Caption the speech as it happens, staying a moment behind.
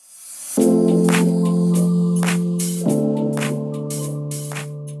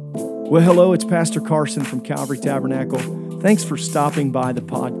Well, hello, it's Pastor Carson from Calvary Tabernacle. Thanks for stopping by the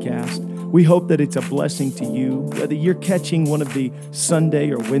podcast. We hope that it's a blessing to you, whether you're catching one of the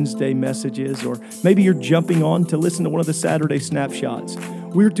Sunday or Wednesday messages, or maybe you're jumping on to listen to one of the Saturday snapshots.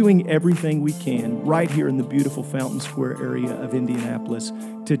 We're doing everything we can right here in the beautiful Fountain Square area of Indianapolis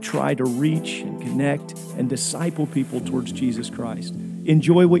to try to reach and connect and disciple people towards Jesus Christ.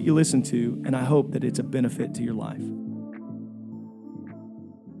 Enjoy what you listen to, and I hope that it's a benefit to your life.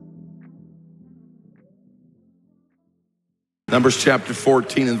 Numbers chapter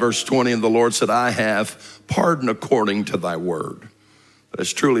 14 and verse 20, and the Lord said, I have pardoned according to thy word. But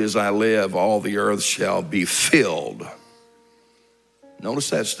as truly as I live, all the earth shall be filled.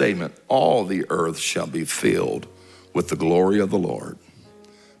 Notice that statement, all the earth shall be filled with the glory of the Lord.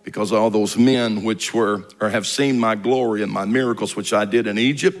 Because all those men which have seen my glory and my miracles which I did in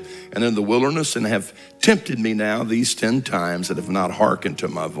Egypt and in the wilderness, and have tempted me now these 10 times, and have not hearkened to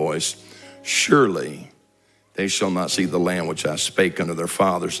my voice, surely they shall not see the land which I spake unto their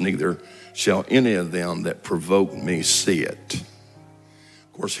fathers, neither shall any of them that provoke me see it.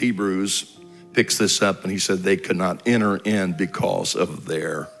 Of course, Hebrews picks this up, and he said they could not enter in because of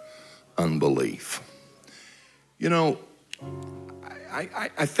their unbelief. You know,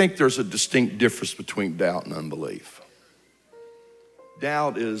 I think there's a distinct difference between doubt and unbelief.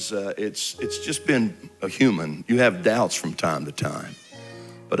 Doubt is, it's just been a human. You have doubts from time to time.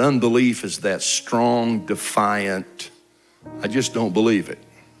 But unbelief is that strong, defiant, I just don't believe it.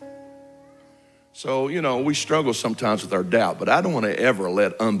 So, you know, we struggle sometimes with our doubt, but I don't want to ever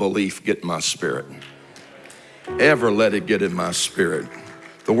let unbelief get in my spirit. Ever let it get in my spirit.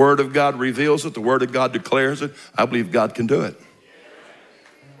 The Word of God reveals it. The Word of God declares it. I believe God can do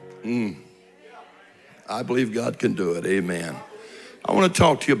it. I believe God can do it. Amen. I want to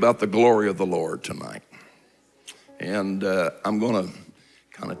talk to you about the glory of the Lord tonight. And I'm going to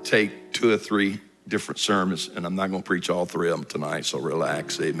kind of take 2 or 3 different sermons, and I'm not going to preach all 3 of them tonight, so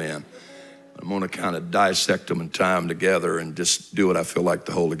relax, amen. I'm going to kind of dissect them and tie them together and just do what I feel like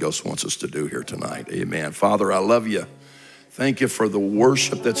the Holy Ghost wants us to do here tonight, amen. Father, I love you. Thank you for the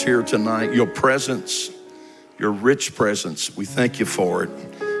worship that's here tonight, your presence, your rich presence. We thank you for it.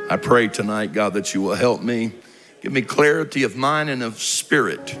 I pray tonight, God, that you will help me. Give me clarity of mind and of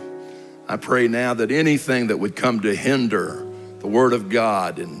spirit. I pray now that anything that would come to hinder the Word of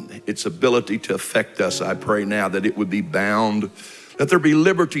God and its ability to affect us, I pray now that it would be bound. Let there be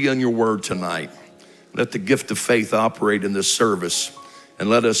liberty in your Word tonight. Let the gift of faith operate in this service, and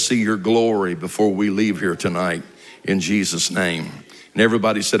let us see your glory before we leave here tonight, in Jesus' name. And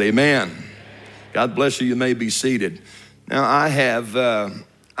everybody said amen. God bless you. You may be seated. Now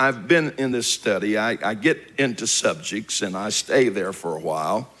I've been in this study. I get into subjects and I stay there for a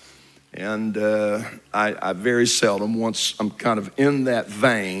while. And I very seldom, once I'm kind of in that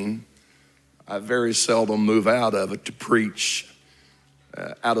vein, I very seldom move out of it to preach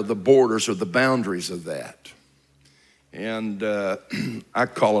out of the borders or the boundaries of that. And I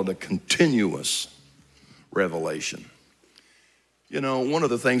call it a continuous revelation. You know, one of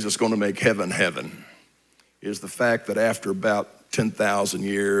the things that's going to make heaven heaven is the fact that after about 10,000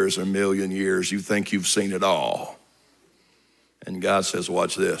 years or a million years, you think you've seen it all. And God says,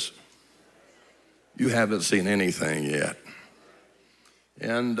 watch this. You haven't seen anything yet.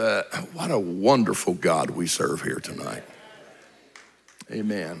 And what a wonderful God we serve here tonight.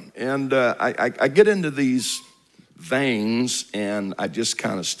 Amen. And I get into these veins and I just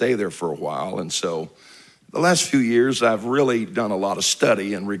kind of stay there for a while. And so the last few years, I've really done a lot of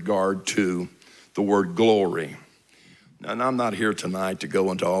study in regard to the word glory. And I'm not here tonight to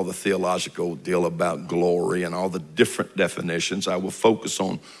go into all the theological deal about glory and all the different definitions. I will focus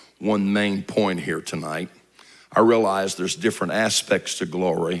on one main point here tonight. I realize there's different aspects to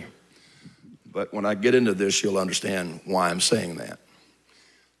glory, but when I get into this, you'll understand why I'm saying that.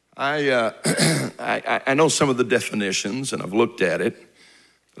 I know some of the definitions, and I've looked at it,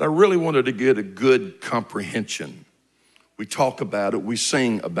 but I really wanted to get a good comprehension. We talk about it, we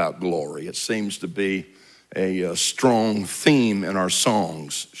sing about glory. It seems to be a strong theme in our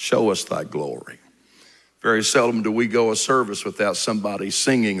songs. Show us thy glory. Very seldom do we go a service without somebody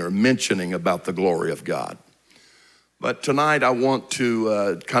singing or mentioning about the glory of God. But tonight I want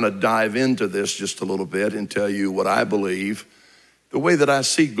to kind of dive into this just a little bit and tell you what I believe, the way that I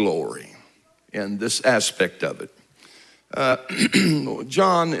see glory and this aspect of it.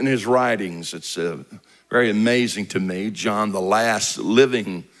 John in his writings, it's very amazing to me. John, the last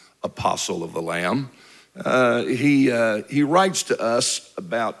living apostle of the Lamb, he writes to us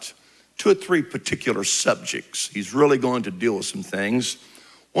about 2 or 3 particular subjects. He's really going to deal with some things.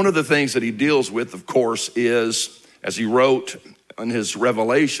 One of the things that he deals with, of course, is, as he wrote in his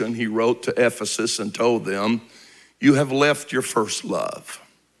revelation, he wrote to Ephesus and told them, you have left your first love.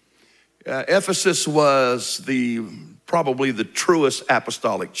 Ephesus was probably the truest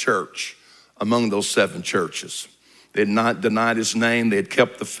apostolic church among those 7 churches. They had not denied his name. They had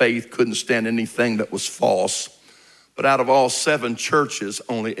kept the faith, couldn't stand anything that was false. But out of all 7 churches,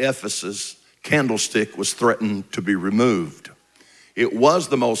 only Ephesus' candlestick was threatened to be removed. It was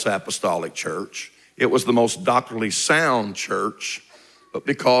the most apostolic church. It was the most doctrinally sound church. But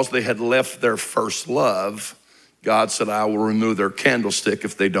because they had left their first love, God said, I will remove their candlestick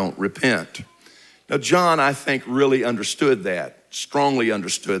if they don't repent. Now, John, I think, really understood that, strongly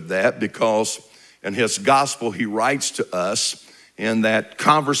understood that, because in his gospel, he writes to us in that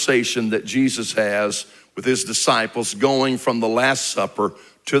conversation that Jesus has with his disciples going from the Last Supper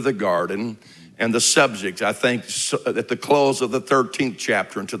to the garden. And the subject, I think, at the close of the 13th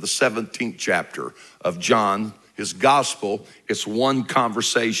chapter into the 17th chapter of John, his gospel, it's one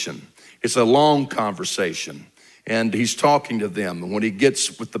conversation. It's a long conversation. And he's talking to them. And when he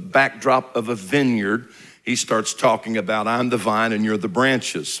gets with the backdrop of a vineyard, he starts talking about, I'm the vine and you're the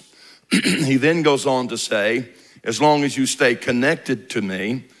branches. He then goes on to say, as long as you stay connected to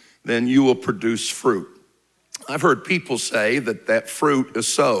me, then you will produce fruit. I've heard people say that fruit is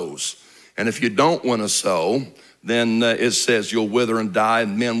sows. And if you don't want to sow, then it says you'll wither and die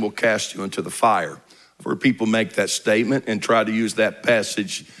and men will cast you into the fire. I've heard people make that statement and try to use that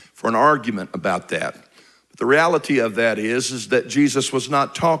passage for an argument about that. But the reality of that is that Jesus was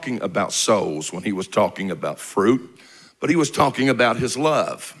not talking about souls when he was talking about fruit, but he was talking about his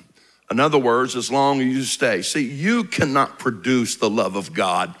love. In other words, as long as you stay. See, you cannot produce the love of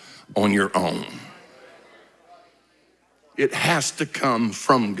God on your own. It has to come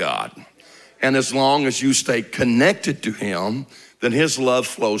from God. And as long as you stay connected to him, then his love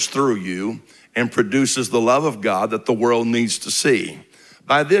flows through you and produces the love of God that the world needs to see.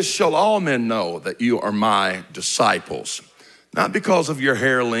 By this shall all men know that you are my disciples. Not because of your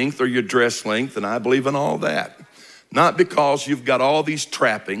hair length or your dress length, and I believe in all that. Not because you've got all these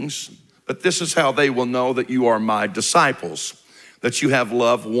trappings, but this is how they will know that you are my disciples. That you have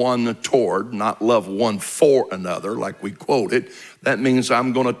love one toward, not love one for another, like we quoted. That means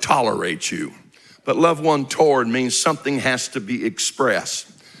I'm going to tolerate you. But love one toward means something has to be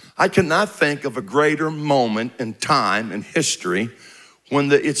expressed. I cannot think of a greater moment in time in history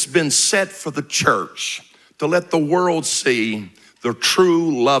when it's been set for the church to let the world see the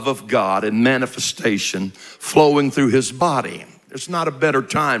true love of God in manifestation flowing through his body. There's not a better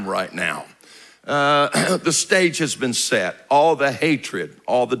time right now. The stage has been set. All the hatred,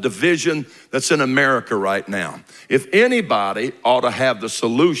 all the division that's in America right now. If anybody ought to have the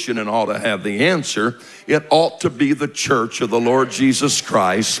solution and ought to have the answer, it ought to be the church of the Lord Jesus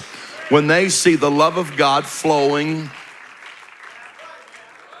Christ. When they see the love of God flowing.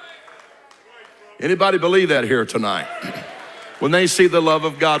 Anybody believe that here tonight? When they see the love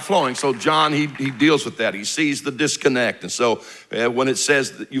of God flowing. So John, he deals with that. He sees the disconnect. And so when it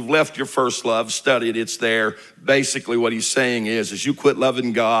says that you've left your first love, study it, it's there. Basically what he's saying is you quit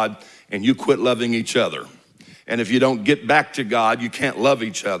loving God and you quit loving each other. And if you don't get back to God, you can't love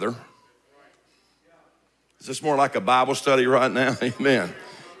each other. Is this more like a Bible study right now? Amen.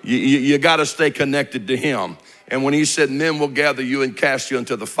 You got to stay connected to him. And when he said men will gather you and cast you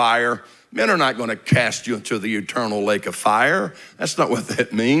into the fire, men are not going to cast you into the eternal lake of fire. That's not what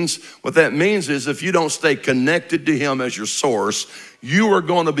that means. What that means is if you don't stay connected to him as your source, you are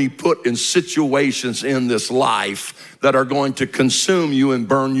going to be put in situations in this life that are going to consume you and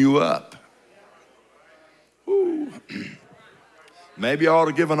burn you up. Ooh. Maybe I ought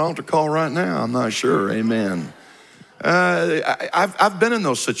to give an altar call right now. I'm not sure. Amen. I've been in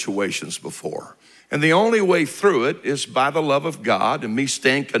those situations before. And the only way through it is by the love of God and me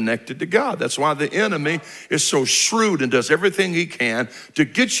staying connected to God. That's why the enemy is so shrewd and does everything he can to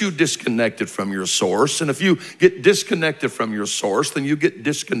get you disconnected from your source. And if you get disconnected from your source, then you get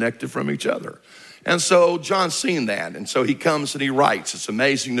disconnected from each other. And so John's seen that. And so he comes and he writes. It's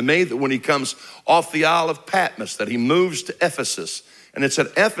amazing to me that when he comes off the Isle of Patmos, that he moves to Ephesus. And it's at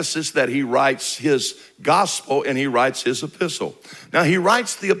Ephesus that he writes his gospel and he writes his epistle. Now he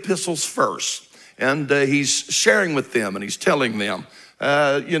writes the epistles first. And he's sharing with them and he's telling them,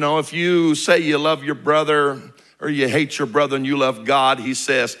 if you say you love your brother or you hate your brother and you love God, he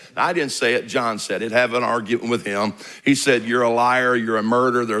says, I didn't say it, John said it, have an argument with him. He said, you're a liar, you're a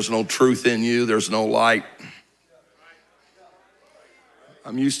murderer, there's no truth in you, there's no light.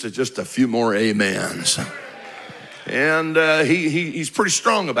 I'm used to just a few more amens. And he's pretty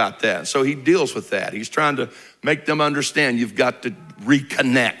strong about that. So he deals with that. He's trying to make them understand you've got to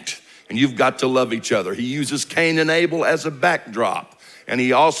reconnect. and you've got to love each other. He uses Cain and Abel as a backdrop. And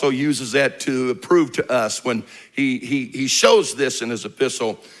he also uses that to prove to us when he shows this in his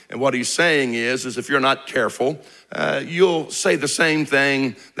epistle. And what he's saying is if you're not careful, you'll say the same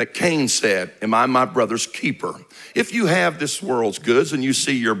thing that Cain said, am I my brother's keeper? If you have this world's goods and you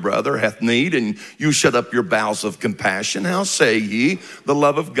see your brother hath need and you shut up your bowels of compassion, how say ye, the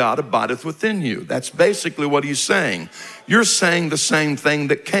love of God abideth within you? That's basically what he's saying. You're saying the same thing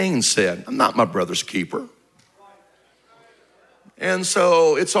that Cain said. I'm not my brother's keeper. And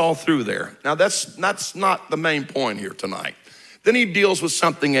so it's all through there. Now that's not the main point here tonight. Then he deals with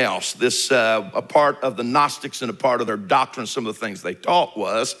something else. This, a part of the Gnostics and a part of their doctrine, some of the things they taught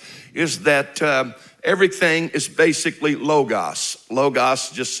is that everything is basically logos. Logos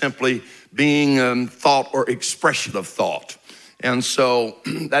just simply being thought or expression of thought. And so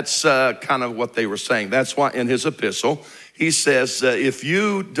that's kind of what they were saying. That's why in his epistle, he says, if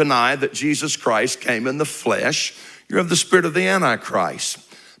you deny that Jesus Christ came in the flesh, you're of the spirit of the Antichrist.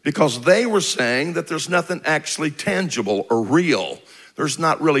 Because they were saying that there's nothing actually tangible or real. There's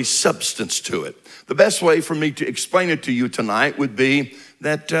not really substance to it. The best way for me to explain it to you tonight would be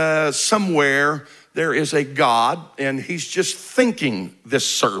that somewhere there is a God and he's just thinking this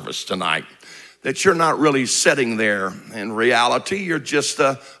service tonight. That you're not really sitting there in reality. You're just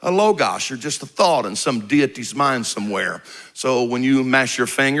a logos. You're just a thought in some deity's mind somewhere. So when you mash your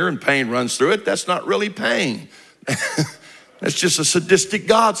finger and pain runs through it, that's not really pain. That's just a sadistic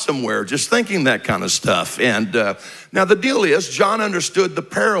God somewhere, just thinking that kind of stuff. And now the deal is, John understood the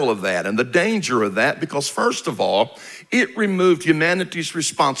peril of that and the danger of that because first of all, it removed humanity's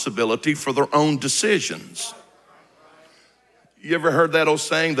responsibility for their own decisions. You ever heard that old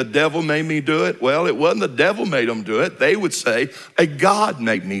saying, the devil made me do it? Well, it wasn't the devil made them do it. They would say, a God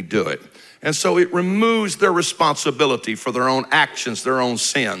made me do it. And so it removes their responsibility for their own actions, their own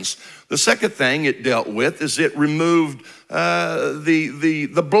sins. The second thing it dealt with is it removed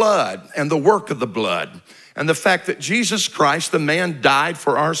the blood and the work of the blood and the fact that Jesus Christ, the man, died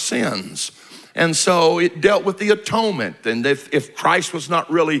for our sins. And so it dealt with the atonement. And if Christ was not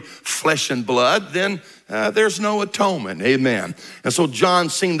really flesh and blood, then there's no atonement. Amen. And so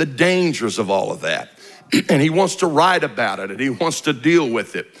John's seen the dangers of all of that. And he wants to write about it and he wants to deal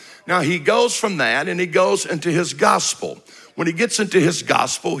with it. Now he goes from that and he goes into his gospel. When he gets into his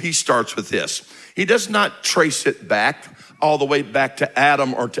gospel, he starts with this. He does not trace it back all the way back to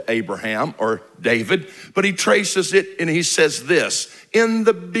Adam or to Abraham or David, but he traces it and he says this, in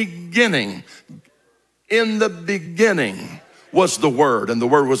the beginning was the Word, and the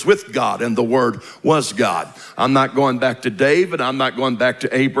Word was with God, and the Word was God. I'm not going back to David. I'm not going back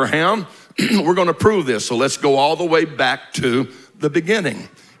to Abraham. We're going to prove this, so let's go all the way back to the beginning.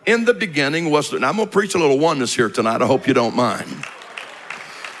 In the beginning was, and I'm going to preach a little oneness here tonight. I hope you don't mind.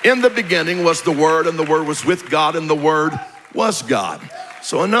 In the beginning was the Word, and the Word was with God, and the Word was God.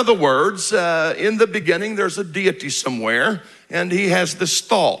 So in other words, in the beginning, there's a deity somewhere, and he has this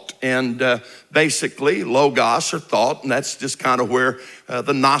thought. And basically, logos or thought, and that's just kind of where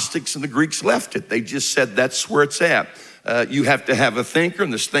the Gnostics and the Greeks left it. They just said that's where it's at. You have to have a thinker,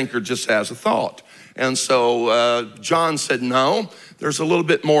 and this thinker just has a thought. And so John said, no, there's a little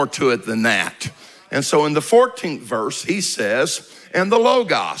bit more to it than that. And so in the 14th verse, he says, and the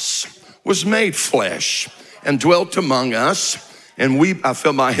Logos was made flesh and dwelt among us. And I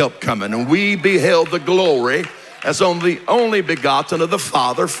feel my help coming. And we beheld the glory as on the only begotten of the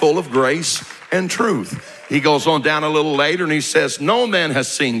Father, full of grace and truth. He goes on down a little later and he says, no man has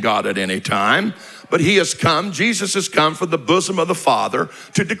seen God at any time, but he has come, Jesus has come from the bosom of the Father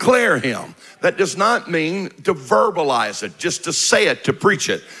to declare him. That does not mean to verbalize it, just to say it, to preach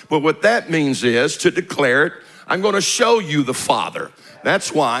it. But what that means is to declare it. I'm going to show you the Father.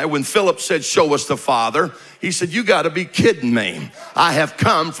 That's why when Philip said, show us the Father, he said, you got to be kidding me. I have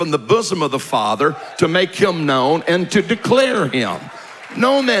come from the bosom of the Father to make him known and to declare him.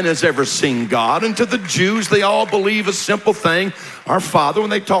 No man has ever seen God. And to the Jews, they all believe a simple thing. Our Father, when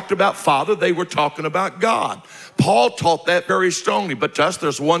they talked about Father, they were talking about God. Paul taught that very strongly, but to us,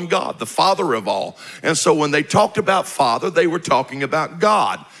 there's one God, the Father of all. And so when they talked about Father, they were talking about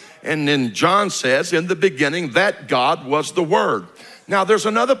God. And then John says, in the beginning, that God was the Word. Now, there's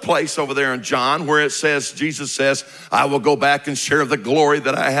another place over there in John where it says, Jesus says, I will go back and share the glory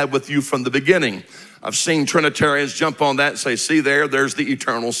that I had with you from the beginning. I've seen Trinitarians jump on that and say, see there's the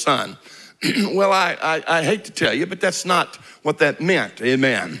eternal Son. Well, I hate to tell you, but that's not what that meant.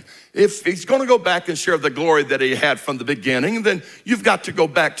 Amen. If he's going to go back and share the glory that he had from the beginning, then you've got to go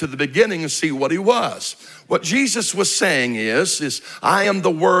back to the beginning and see what he was. What Jesus was saying is I am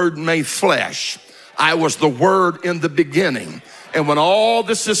the Word made flesh. I was the Word in the beginning. And when all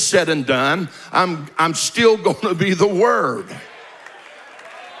this is said and done, I'm still going to be the Word.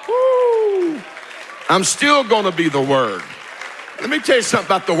 Woo. I'm still going to be the Word. Let me tell you something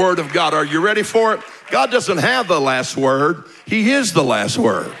about the Word of God. Are you ready for it? God doesn't have the last word. He is the last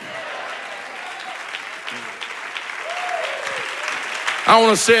word. I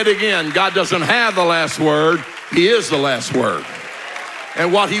want to say it again. God doesn't have the last word. He is the last word.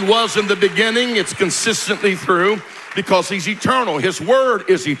 And what he was in the beginning, it's consistently through, because he's eternal. His word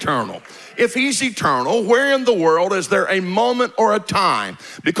is eternal. If he's eternal, where in the world is there a moment or a time?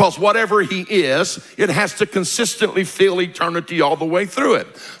 Because whatever he is, it has to consistently feel eternity all the way through it.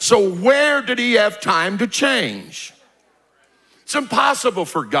 So where did he have time to change? It's impossible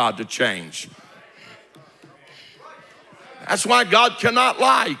for God to change. That's why God cannot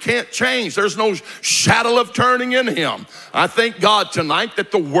lie. He can't change. There's no shadow of turning in him. I thank God tonight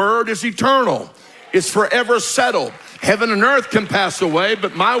that the word is eternal. It's forever settled. Heaven and earth can pass away,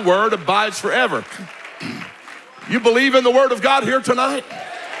 but my word abides forever. You believe in the word of God here tonight?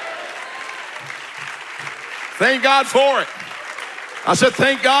 Thank God for it. I said,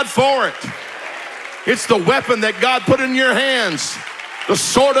 thank God for it. It's the weapon that God put in your hands, the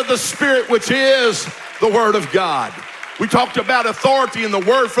sword of the Spirit, which is the word of God. We talked about authority and the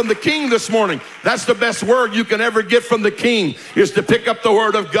word from the King this morning. That's the best word you can ever get from the King, is to pick up the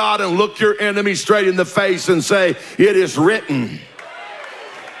word of God and look your enemy straight in the face and say, it is written.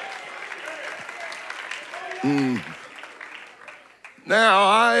 Now,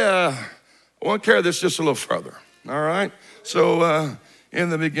 I want to carry this just a little further, all right? So,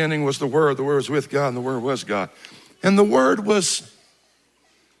 in the beginning was the Word was with God, and the Word was God. And the Word was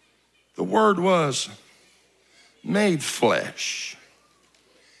made flesh.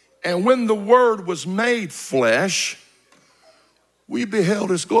 And when the Word was made flesh, we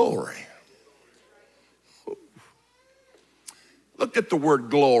beheld his glory. Look at the word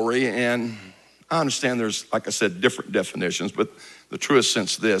glory, and I understand there's, like I said, different definitions, but the truest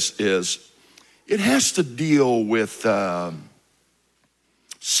sense of this is it has to deal with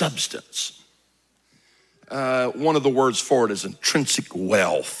substance. One of the words for it is intrinsic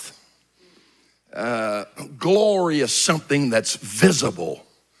wealth. Glory is something that's visible.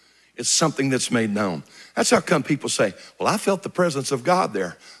 It's something that's made known. That's how come people say, well, I felt the presence of God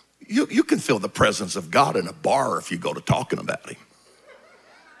there. You can feel the presence of God in a bar if you go to talking about him.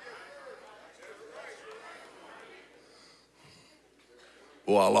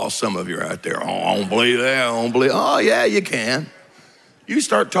 Well, I lost some of you right there. Oh, I don't believe that. I don't believe. Oh, yeah, you can. You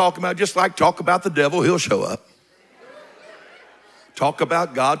start talking about, just like talk about the devil, he'll show up. Talk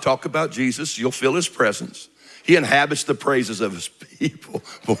about God, talk about Jesus, you'll feel his presence. He inhabits the praises of his people.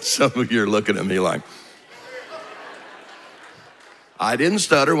 Well, some of you are looking at me like, I didn't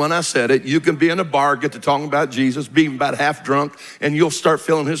stutter when I said it. You can be in a bar, get to talking about Jesus, be about half drunk, and you'll start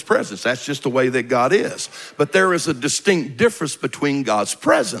feeling his presence. That's just the way that God is. But there is a distinct difference between God's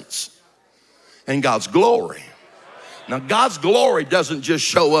presence and God's glory. Now, God's glory doesn't just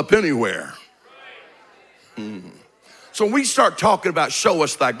show up anywhere. So when we start talking about show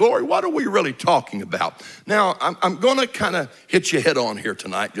us thy glory, what are we really talking about? Now, I'm going to kind of hit you head on here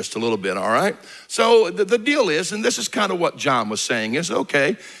tonight just a little bit, all right? So the deal is, and this is kind of what John was saying, is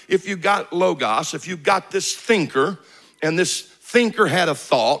okay, if you got Logos, if you got this thinker, and this thinker had a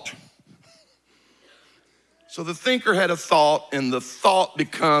thought, so the thinker had a thought, and the thought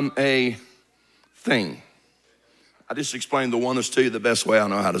become a thing. I just explained the oneness to you the best way I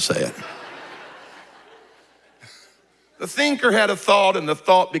know how to say it. The thinker had a thought, and the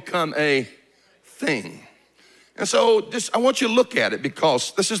thought become a thing. And so I want you to look at it,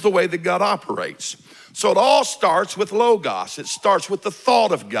 because this is the way that God operates. So it all starts with Logos. It starts with the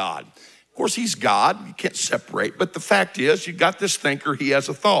thought of God. Of course, he's God. You can't separate. But the fact is, you got this thinker. He has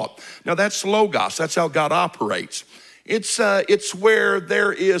a thought. Now, that's Logos. That's how God operates. It's where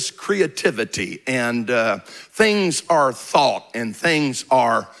there is creativity, and things are thought, and things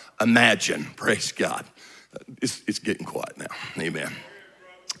are imagined. Praise God. It's getting quiet now. Amen.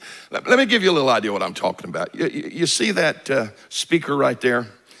 Let me give you a little idea what I'm talking about. You see that speaker right there?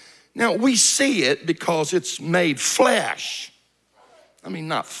 Now, we see it because it's made flesh. I mean,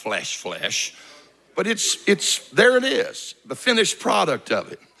 not flesh, but it's there it is, the finished product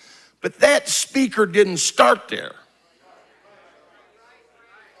of it. But that speaker didn't start there.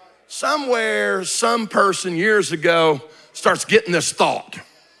 Somewhere, some person years ago starts getting this thought.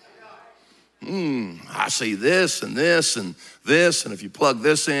 I see this and this and this, and if you plug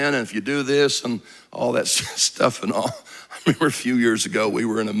this in, and if you do this, and all that stuff and all. I remember a few years ago, we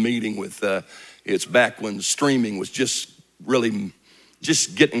were in a meeting with, it's back when streaming was just really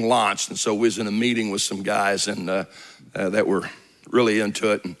just getting launched, and so we was in a meeting with some guys and that were really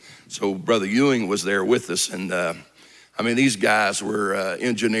into it. And so Brother Ewing was there with us. And these guys were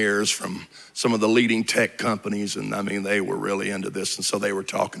engineers from some of the leading tech companies. And they were really into this. And so they were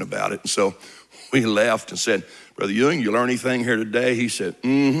talking about it. And so we left and said, Brother Ewing, you learn anything here today? He said,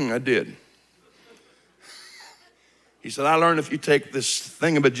 I did. He said, I learned if you take this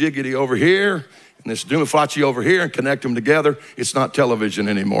thingamajiggity over here and this doomaflachi over here and connect them together, it's not television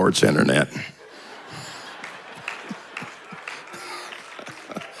anymore, it's internet.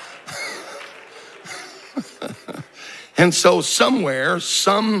 And so somewhere,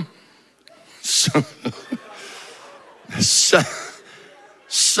 somebody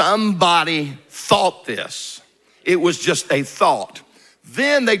thought this. It was just a thought.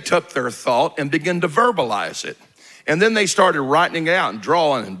 Then they took their thought and began to verbalize it. And then they started writing it out and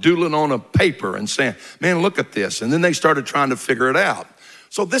drawing and doodling on a paper and saying, man, look at this. And then they started trying to figure it out.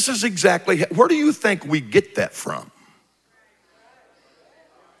 So this is exactly, where do you think we get that from?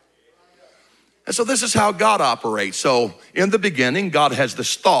 And so this is how God operates. So in the beginning, God has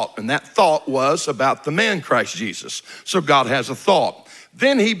this thought, and that thought was about the man Christ Jesus. So God has a thought.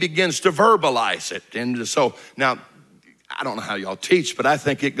 Then he begins to verbalize it. And so now, I don't know how y'all teach, but I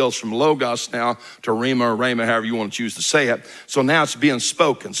think it goes from logos now to rhema or rhema, however you want to choose to say it. So now it's being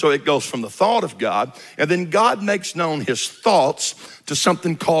spoken. So it goes from the thought of God, and then God makes known his thoughts to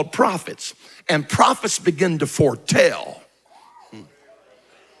something called prophets. And prophets begin to foretell.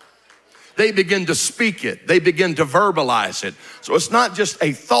 They begin to speak it. They begin to verbalize it. So it's not just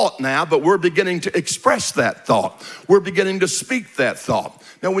a thought now, but we're beginning to express that thought. We're beginning to speak that thought.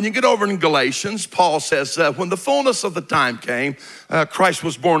 Now, when you get over in Galatians, Paul says, when the fullness of the time came, Christ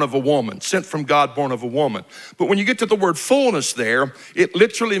was born of a woman, sent from God, born of a woman. But when you get to the word fullness there, it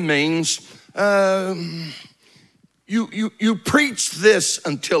literally means you preach this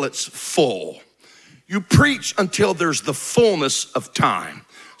until it's full. You preach until there's the fullness of time.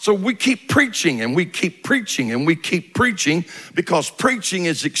 So we keep preaching and we keep preaching and we keep preaching because preaching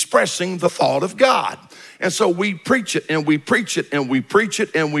is expressing the thought of God. And so we preach it and we preach it and we preach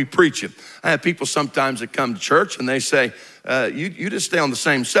it and we preach it. I have people sometimes that come to church and they say, you just stay on the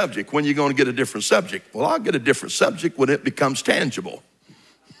same subject. When are you going to get a different subject? Well, I'll get a different subject when it becomes tangible.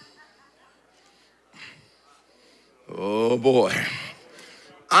 Oh boy.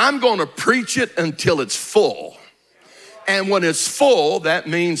 I'm going to preach it until it's full. And when it's full, that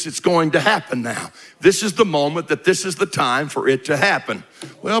means it's going to happen now. This is the moment that this is the time for it to happen.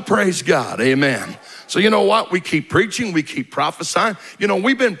 Well, praise God, amen. So you know what? We keep preaching, we keep prophesying. You know,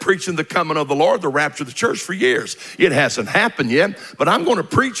 we've been preaching the coming of the Lord, the rapture of the church for years. It hasn't happened yet, but I'm going to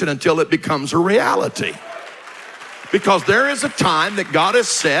preach it until it becomes a reality. Because there is a time that God has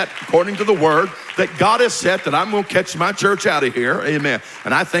set, according to the word, that God has set that I'm going to catch my church out of here, amen.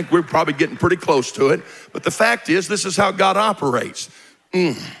 And I think we're probably getting pretty close to it. But the fact is, this is how God operates.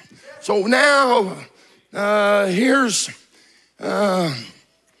 So now,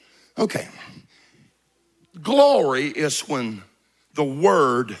 okay. Glory is when the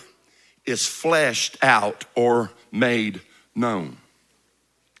word is fleshed out or made known.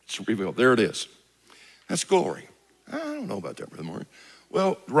 It's revealed. There it is. That's glory. I don't know about that, Brother Maury.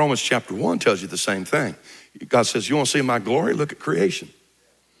 Well, Romans chapter 1 tells you the same thing. God says, you want to see my glory? Look at creation.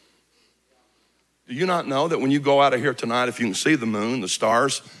 Do you not know that when you go out of here tonight, if you can see the moon, the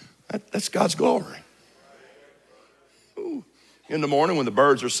stars, that's God's glory. Ooh. In the morning when the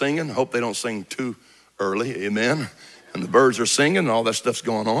birds are singing, I hope they don't sing too early, amen. And the birds are singing and all that stuff's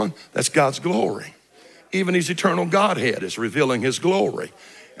going on, that's God's glory. Even his eternal Godhead is revealing his glory.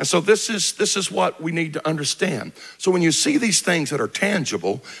 And so this is what we need to understand. So when you see these things that are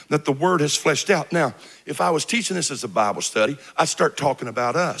tangible, that the word has fleshed out. Now, if I was teaching this as a Bible study, I'd start talking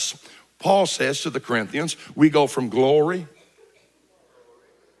about us. Paul says to the Corinthians, we go from glory.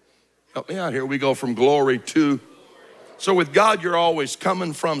 Help me out here. We go from glory to. So with God, you're always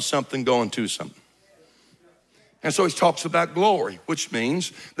coming from something, going to something. And so he talks about glory, which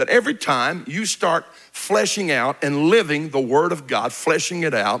means that every time you start fleshing out and living the word of God, fleshing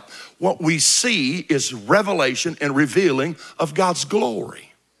it out, what we see is revelation and revealing of God's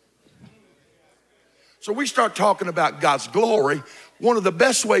glory. So we start talking about God's glory. One of the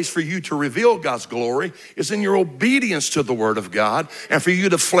best ways for you to reveal God's glory is in your obedience to the word of God and for you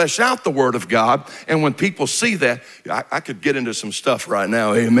to flesh out the word of God. And when people see that, I could get into some stuff right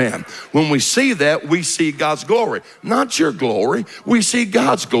now, amen. When we see that, we see God's glory. Not your glory, we see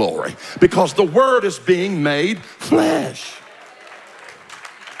God's glory because the word is being made flesh.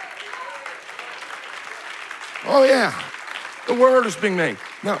 Oh yeah, the word is being made.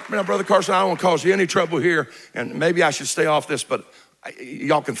 Now, Brother Carson, I don't want to cause you any trouble here, and maybe I should stay off this, but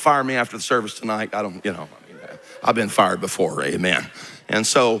y'all can fire me after the service tonight. I don't, I've been fired before, amen. And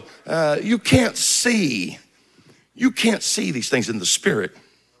so you can't see these things in the spirit,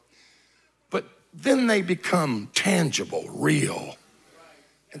 but then they become tangible, real.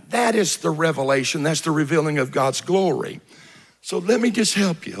 And that is the revelation, that's the revealing of God's glory. So let me just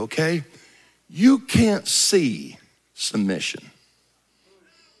help you, okay? You can't see submission.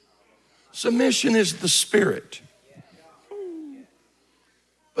 Submission is the spirit.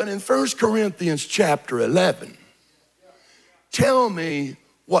 But in 1 Corinthians chapter 11, tell me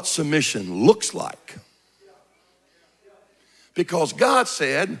what submission looks like. Because God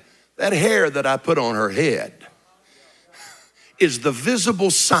said, that hair that I put on her head is the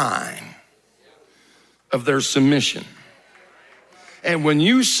visible sign of their submission. And when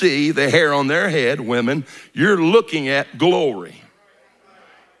you see the hair on their head, women, you're looking at glory.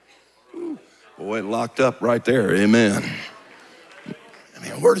 Boy, it locked up right there, amen. I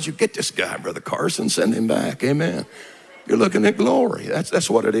mean, where did you get this guy, Brother Carson? Send him back, amen. You're looking at glory, that's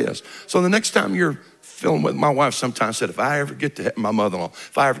what it is. So the next time you're filling with, my wife sometimes said, if I ever get to, my mother-in-law,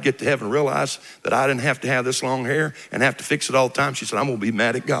 if I ever get to heaven and realize that I didn't have to have this long hair and have to fix it all the time, she said, I'm gonna be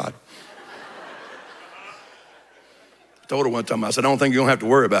mad at God. I told her one time, I said, I don't think you're gonna have to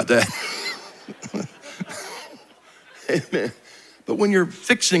worry about that. Amen. But when you're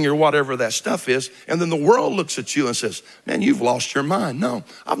fixing or whatever that stuff is, and then the world looks at you and says, man, you've lost your mind. No,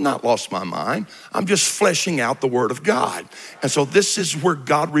 I've not lost my mind. I'm just fleshing out the word of God. And so this is where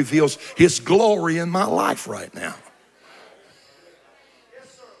God reveals his glory in my life right now.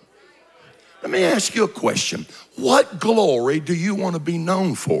 Let me ask you a question. What glory do you want to be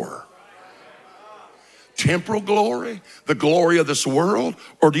known for? Temporal glory, the glory of this world,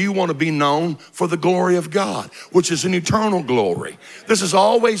 or do you want to be known for the glory of God, which is an eternal glory? This has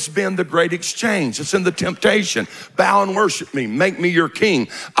always been the great exchange. It's in the temptation. Bow and worship me. Make me your king.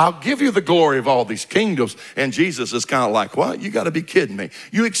 I'll give you the glory of all these kingdoms. And Jesus is kind of like, what? You got to be kidding me.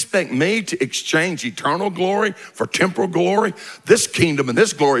 You expect me to exchange eternal glory for temporal glory? This kingdom and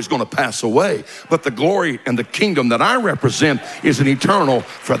this glory is going to pass away. But the glory and the kingdom that I represent is an eternal.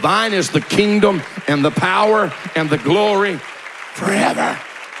 For thine is the kingdom and the power and the glory forever.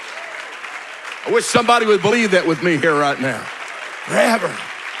 I wish somebody would believe that with me here right now. Forever.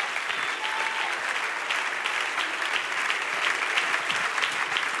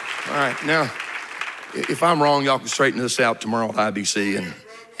 All right, now, if I'm wrong, y'all can straighten this out tomorrow at IBC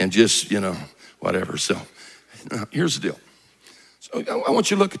and just, whatever. So here's the deal. So I want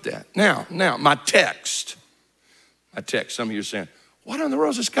you to look at that. Now, my text. Some of you are saying, what in the world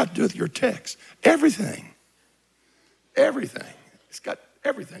has this got to do with your text? Everything. It's got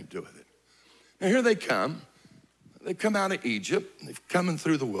everything to do with it. Now here they come. They come out of Egypt. They've coming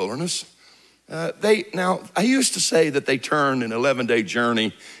through the wilderness. Now, I used to say that they turned an 11-day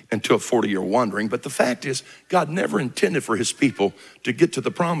journey into a 40-year wandering, but the fact is, God never intended for his people to get to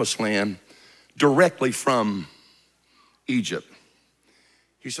the promised land directly from Egypt.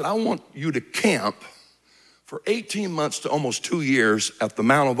 He said, I want you to camp for 18 months to almost 2 years at the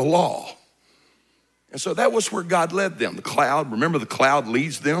Mount of the Law. And so that was where God led them. The cloud, remember the cloud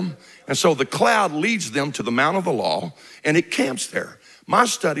leads them? And so the cloud leads them to the Mount of the Law, and it camps there. My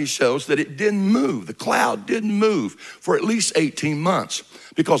study shows that it didn't move. The cloud didn't move for at least 18 months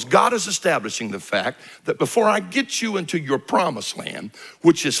because God is establishing the fact that before I get you into your promised land,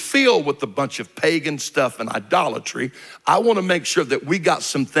 which is filled with a bunch of pagan stuff and idolatry, I want to make sure that we got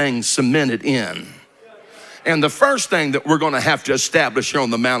some things cemented in. And the first thing that we're going to have to establish here on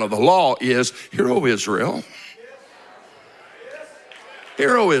the Mount of the Law is, Hear, O Israel.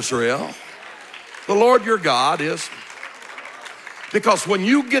 Hear, O Israel. The Lord your God is. Because when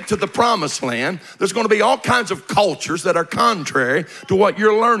you get to the promised land, there's going to be all kinds of cultures that are contrary to what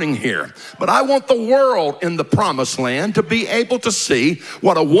you're learning here. But I want the world in the promised land to be able to see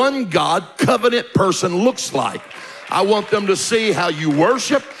what a one God covenant person looks like. I want them to see how you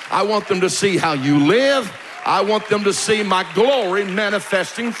worship. I want them to see how you live. I want them to see my glory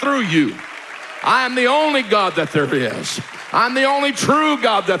manifesting through you. I am the only God that there is. I'm the only true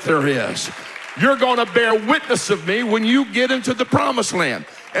God that there is. You're going to bear witness of me when you get into the promised land.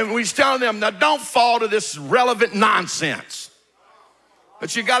 And he's telling them, now don't fall to this relevant nonsense.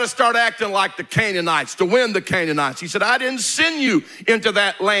 But you got to start acting like the Canaanites to win the Canaanites. He said, I didn't send you into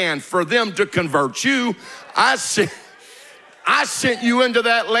that land for them to convert you. I sent you into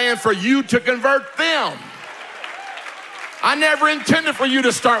that land for you to convert them. I never intended for you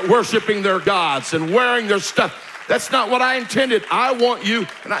to start worshiping their gods and wearing their stuff. That's not what I intended. I want you,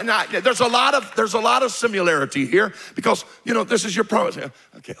 and there's a lot of similarity here because, this is your promise.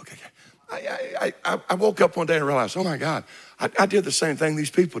 Okay. I woke up one day and realized, oh my God, I did the same thing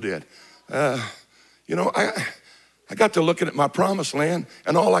these people did. You know, I got to looking at my promised land,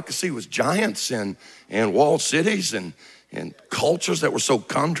 and all I could see was giants and walled cities and cultures that were so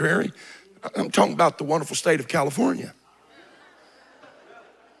contrary. I'm talking about the wonderful state of California.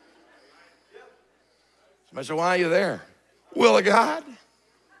 Somebody said, why are you there? Will of God.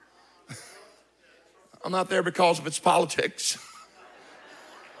 I'm not there because of its politics.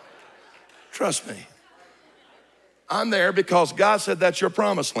 Trust me. I'm there because God said that's your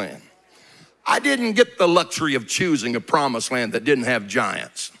promised land. I didn't get the luxury of choosing a promised land that didn't have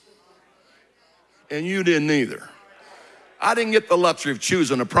giants. And you didn't either. I didn't get the luxury of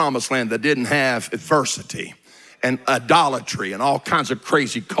choosing a promised land that didn't have adversity and idolatry and all kinds of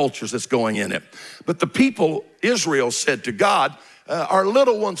crazy cultures that's going in it. But the people, Israel, said to God, our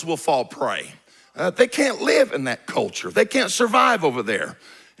little ones will fall prey. They can't live in that culture. They can't survive over there.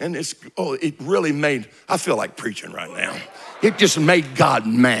 And it really made, I feel like preaching right now. It just made God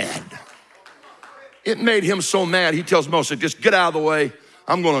mad. It made him so mad, he tells Moses, just get out of the way.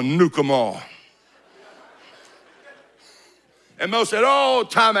 I'm going to nuke them all. And Moses said, oh,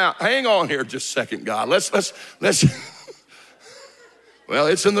 time out. Hang on here just a second, God. Let's. Well,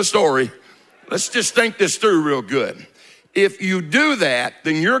 it's in the story. Let's just think this through real good. If you do that,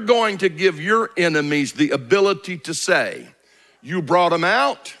 then you're going to give your enemies the ability to say, you brought them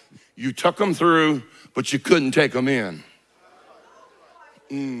out, you took them through, but you couldn't take them in.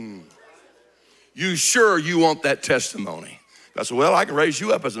 You sure you want that testimony? I said, well, I can raise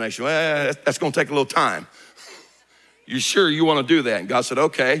you up as a nation. Well, that's going to take a little time. You sure you want to do that? And God said,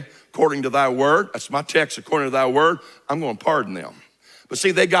 okay, according to thy word, that's my text, according to thy word, I'm going to pardon them. But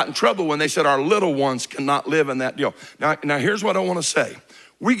see, they got in trouble when they said our little ones cannot live in that deal. Now here's what I want to say.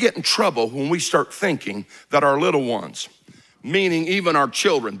 We get in trouble when we start thinking that our little ones, meaning even our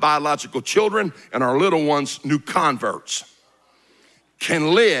children, biological children, and our little ones, new converts,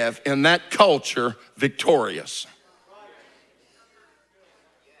 can live in that culture victorious.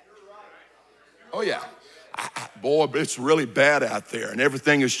 Oh yeah. Boy, it's really bad out there and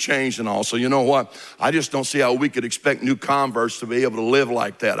everything has changed and all. So you know what? I just don't see how we could expect new converts to be able to live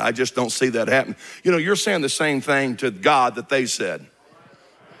like that. I just don't see that happen. You know, you're saying the same thing to God that they said.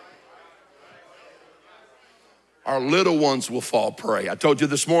 Our little ones will fall prey. I told you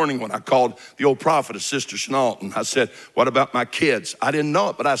this morning when I called the old prophetess, Sister Chenault, and I said, what about my kids? I didn't know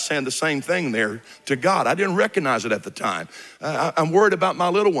it, but I was saying the same thing there to God. I didn't recognize it at the time. I'm worried about my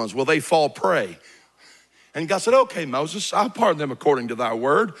little ones. Will they fall prey? And God said, okay, Moses, I'll pardon them according to thy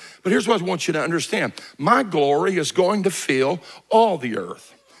word. But here's what I want you to understand. My glory is going to fill all the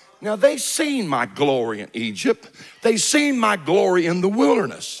earth. Now, they seen my glory in Egypt. They seen my glory in the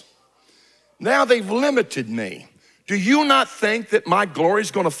wilderness. Now they've limited me. Do you not think that my glory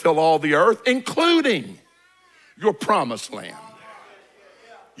is going to fill all the earth, including your promised land?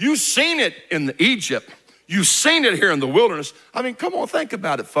 You've seen it in Egypt. You've seen it here in the wilderness. I mean, come on, think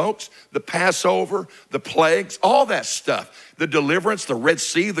about it, folks. The Passover, the plagues, all that stuff. The deliverance, the Red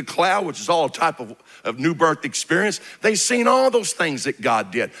Sea, the cloud, which is all a type of new birth experience. They've seen all those things that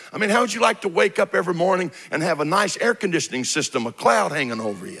God did. I mean, how would you like to wake up every morning and have a nice air conditioning system, a cloud hanging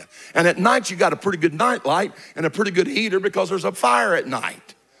over you? And at night, you got a pretty good night light and a pretty good heater because there's a fire at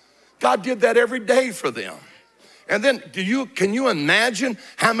night. God did that every day for them. And then can you imagine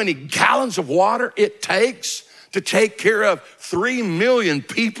how many gallons of water it takes to take care of 3 million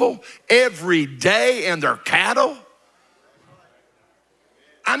people every day and their cattle?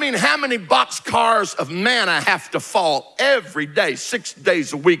 I mean, how many boxcars of manna have to fall every day, 6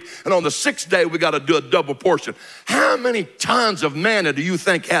 days a week? And on the 6th day, we got to do a double portion. How many tons of manna do you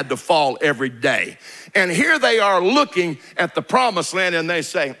think had to fall every day? And here they are looking at the promised land and they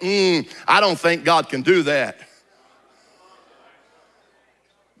say, I don't think God can do that.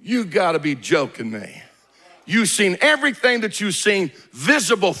 You got to be joking me. You've seen everything that you've seen,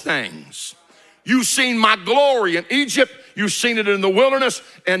 visible things. You've seen my glory in Egypt. You've seen it in the wilderness.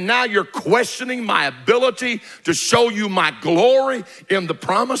 And now you're questioning my ability to show you my glory in the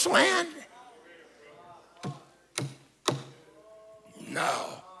promised land?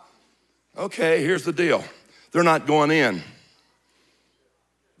 No. Okay, here's the deal. They're not going in.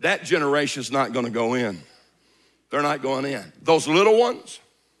 That generation's not going to go in. They're not going in. Those little ones,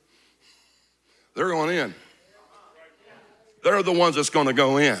 they're going in. They're the ones that's going to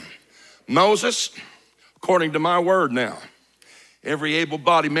go in. Moses, according to my word now, every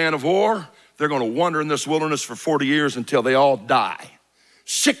able-bodied man of war, they're going to wander in this wilderness for 40 years until they all die.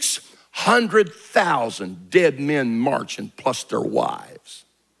 600,000 dead men marching plus their wives.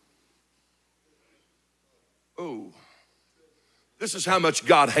 Oh, this is how much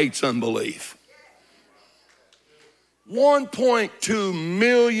God hates unbelief. 1.2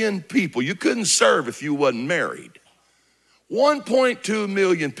 million people. You couldn't serve if you wasn't married. 1.2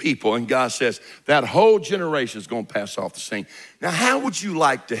 million people, and God says that whole generation is going to pass off the scene. Now, how would you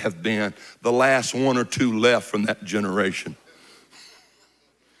like to have been the last one or two left from that generation?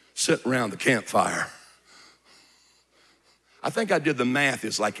 Sitting around the campfire. I think I did the math.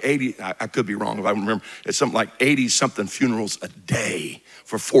 It's like 80, I could be wrong if I remember. It's something like 80-something funerals a day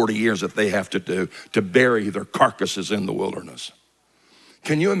for 40 years that they have to do to bury their carcasses in the wilderness.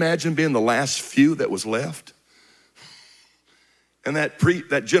 Can you imagine being the last few that was left? And that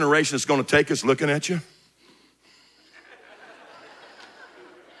generation that's going to take us looking at you?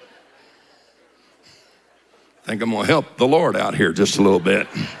 I think I'm going to help the Lord out here just a little bit.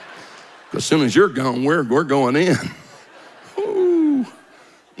 As soon as you're gone, we're going in.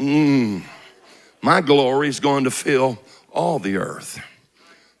 My glory is going to fill all the earth.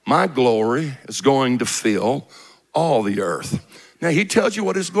 My glory is going to fill all the earth. Now, he tells you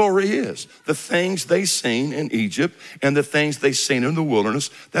what his glory is. The things they seen in Egypt and the things they seen in the wilderness,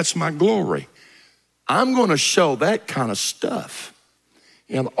 that's my glory. I'm going to show that kind of stuff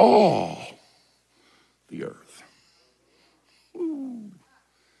in all the earth. Ooh.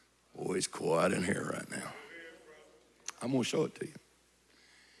 Boy, it's quiet in here right now. I'm going to show it to you.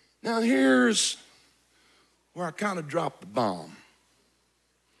 Now, here's where I kind of dropped the bomb.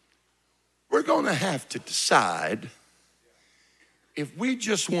 We're going to have to decide if we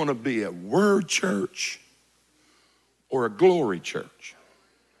just want to be a word church or a glory church.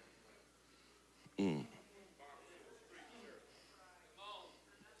 I'm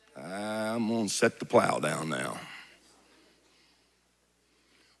going to set the plow down now.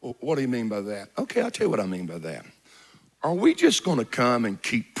 Well, what do you mean by that? Okay, I'll tell you what I mean by that. Are we just going to come and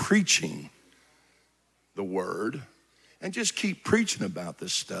keep preaching the word and just keep preaching about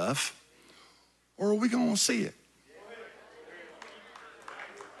this stuff, or are we going to see it?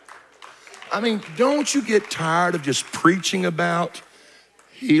 I mean, don't you get tired of just preaching about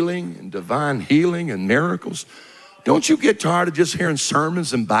healing and divine healing and miracles? Don't you get tired of just hearing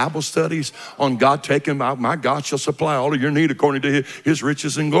sermons and Bible studies on God taking my God shall supply all of your need according to his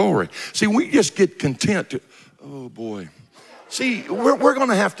riches and glory? See, we just get content to, oh boy. See, we're going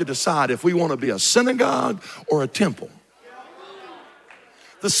to have to decide if we want to be a synagogue or a temple.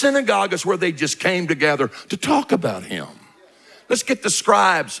 The synagogue is where they just came together to talk about him. Let's get the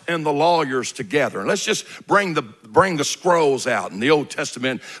scribes and the lawyers together. And let's just bring the scrolls out in the Old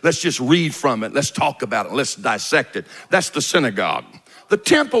Testament. Let's just read from it. Let's talk about it. Let's dissect it. That's the synagogue. The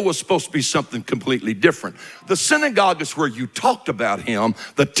temple was supposed to be something completely different. The synagogue is where you talked about him.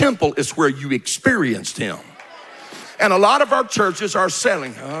 The temple is where you experienced him. And a lot of our churches are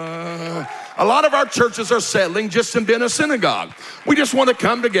settling. A lot of our churches are settling just in being a synagogue. We just want to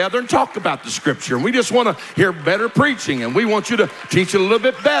come together and talk about the scripture. And we just want to hear better preaching. And we want you to teach it a little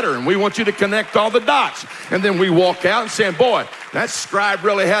bit better. And we want you to connect all the dots. And then we walk out and say, boy, that scribe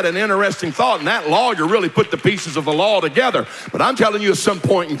really had an interesting thought. And that lawyer really put the pieces of the law together. But I'm telling you, at some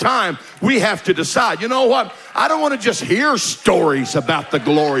point in time, we have to decide, you know what? I don't want to just hear stories about the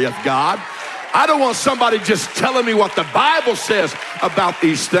glory of God. I don't want somebody just telling me what the Bible says about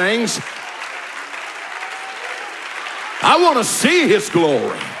these things. I want to see his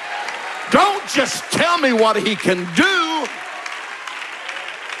glory. Don't just tell me what he can do.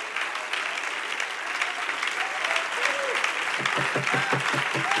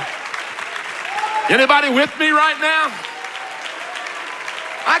 Anybody with me right now?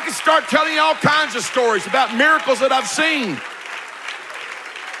 I can start telling you all kinds of stories about miracles that I've seen.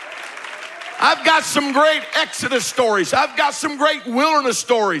 I've got some great Exodus stories. I've got some great wilderness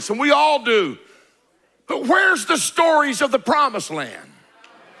stories, and we all do. But where's the stories of the promised land?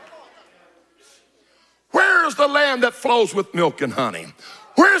 Where's the land that flows with milk and honey?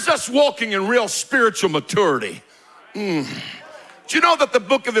 Where's us walking in real spiritual maturity? Do you know that the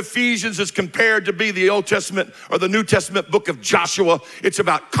book of Ephesians is compared to be the Old Testament or the New Testament book of Joshua? It's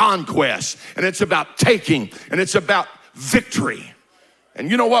about conquest, and it's about taking, and it's about victory. And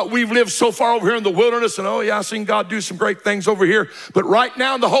you know what? We've lived so far over here in the wilderness, and oh yeah, I've seen God do some great things over here. But right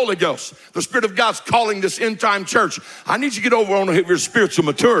now in the Holy Ghost, the Spirit of God's calling this end time church. I need you to get over on your spiritual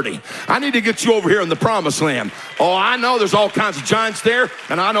maturity. I need to get you over here in the promised land. Oh, I know there's all kinds of giants there,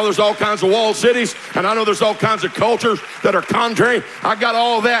 and I know there's all kinds of walled cities, and I know there's all kinds of cultures that are contrary. I got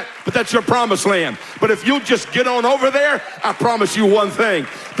all that, but that's your promised land. But if you just get on over there, I promise you one thing.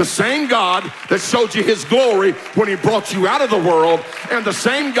 The same God that showed you his glory when he brought you out of the world, and the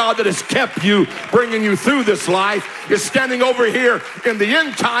same God that has kept you, bringing you through this life, is standing over here in the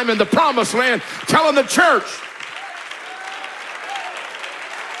end time in the promised land, telling the church,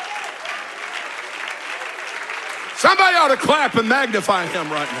 Somebody ought to clap and magnify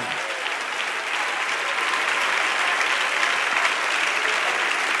him right now.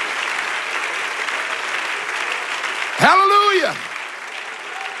 Hallelujah.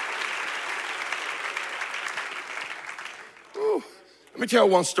 Ooh. Let me tell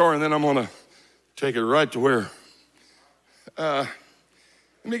one story and then I'm going to take it right to where. Let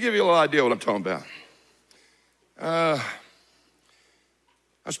me give you a little idea what I'm talking about. I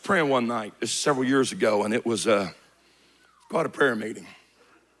was praying one night, this is several years ago, and it was quite a prayer meeting.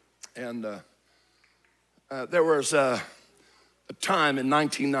 And there was a time in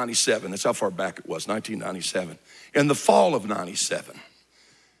 1997, that's how far back it was, 1997, in the fall of 97,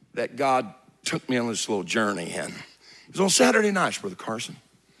 that God took me on this little journey. And it was on Saturday nights, Brother Carson.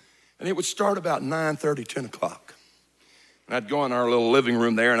 And it would start about 9:30, 10 o'clock. And I'd go in our little living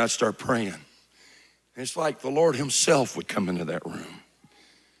room there and I'd start praying. And it's like the Lord himself would come into that room.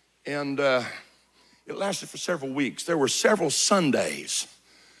 And it lasted for several weeks. There were several Sundays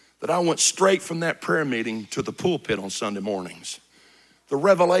that I went straight from that prayer meeting to the pulpit on Sunday mornings. The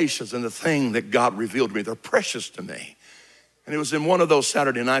revelations and the thing that God revealed to me, they're precious to me. And it was in one of those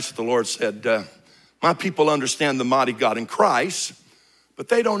Saturday nights that the Lord said, my people understand the mighty God in Christ, but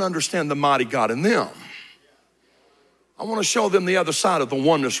they don't understand the mighty God in them. I want to show them the other side of the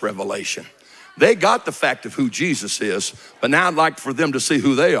oneness revelation. They got the fact of who Jesus is, but now I'd like for them to see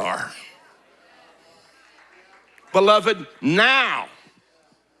who they are. Beloved, now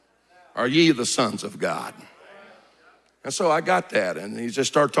are ye the sons of God. And so I got that, and he just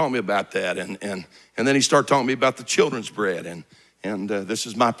started talking to me about that, and then he started talking to me about the children's bread, and this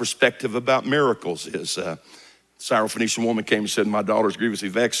is my perspective about miracles. Is Syrophoenician woman came and said, my daughter's grievously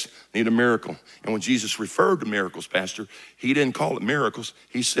vexed, need a miracle. And when Jesus referred to miracles, Pastor, he didn't call it miracles.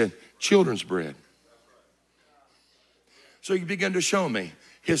 He said, children's bread. So he began to show me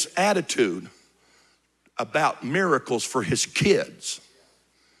his attitude about miracles for his kids.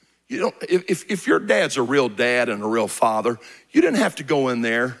 You don't, if your dad's a real dad and a real father, you didn't have to go in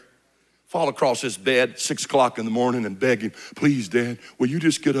there, fall across his bed 6 o'clock in the morning and beg him, please, Dad, will you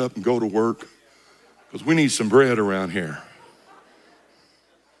just get up and go to work? Because we need some bread around here.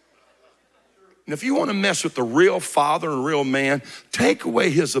 And if you want to mess with the real father and real man, take away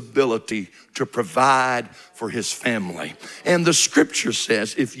his ability to provide for his family. And the scripture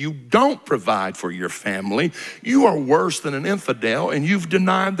says, if you don't provide for your family, you are worse than an infidel and you've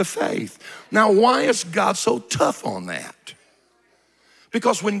denied the faith. Now, why is God so tough on that?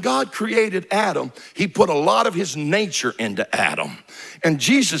 Because when God created Adam, he put a lot of his nature into Adam. And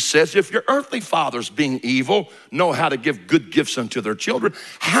Jesus says, if your earthly fathers, being evil, know how to give good gifts unto their children,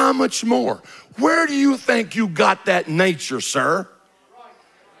 how much more? Where do you think you got that nature, sir?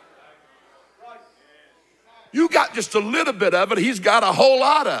 You got just a little bit of it. He's got a whole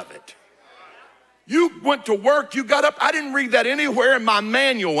lot of it. You went to work, you got up. I didn't read that anywhere in my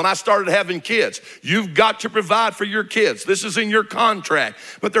manual when I started having kids. You've got to provide for your kids. This is in your contract.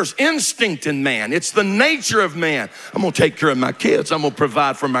 But there's instinct in man. It's the nature of man. I'm going to take care of my kids. I'm going to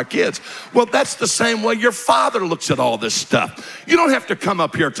provide for my kids. Well, that's the same way your father looks at all this stuff. You don't have to come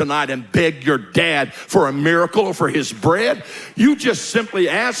up here tonight and beg your dad for a miracle or for his bread. You just simply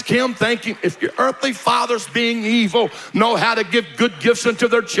ask him, thanking, if your earthly fathers, being evil, know how to give good gifts unto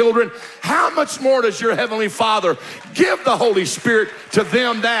their children, how much more does your heavenly Father give the Holy Spirit to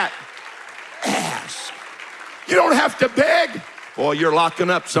them that ask? You don't have to beg. Boy, you're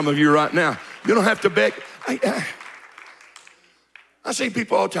locking up some of you right now. You don't have to beg. I see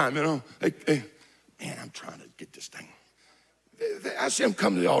people all the time, you know, man, I'm trying to get this thing. I see them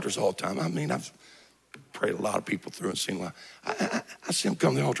come to the altars all the time. I mean, I've prayed a lot of people through and seen a lot. I see them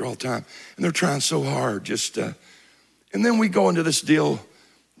come to the altar all the time, and they're trying so hard. And then we go into this deal.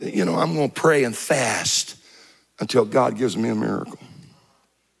 You know, I'm going to pray and fast until God gives me a miracle.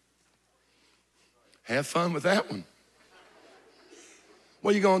 Have fun with that one.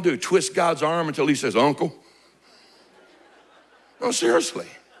 What are you going to do? Twist God's arm until he says, Uncle? No, seriously.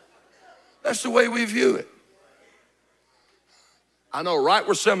 That's the way we view it. I know right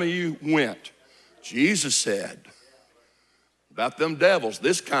where some of you went. Jesus said about them devils,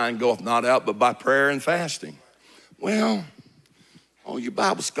 this kind goeth not out but by prayer and fasting. Well, all you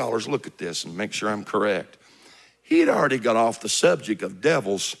Bible scholars, look at this and make sure I'm correct. He'd already got off the subject of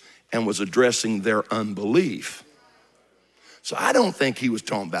devils and was addressing their unbelief. So I don't think he was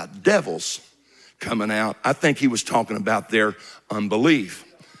talking about devils coming out. I think he was talking about their unbelief.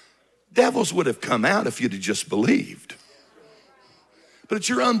 Devils would have come out if you'd have just believed. But it's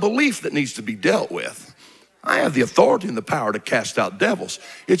your unbelief that needs to be dealt with. I have the authority and the power to cast out devils.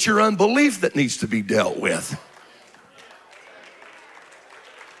 It's your unbelief that needs to be dealt with.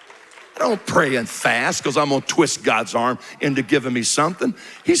 don't pray and fast because I'm going to twist God's arm into giving me something.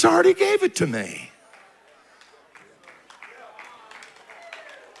 He's already gave it to me.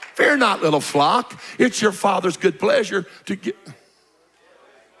 Fear not, little flock. It's your Father's good pleasure to give.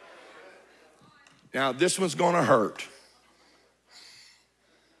 Now, this one's going to hurt.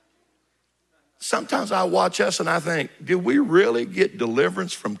 Sometimes I watch us and I think, did we really get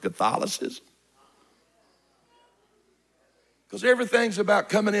deliverance from Catholicism? Because everything's about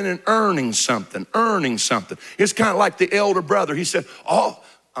coming in and earning something. It's kind of like the elder brother. He said,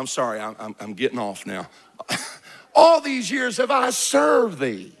 I'm sorry, I'm getting off now. All these years have I served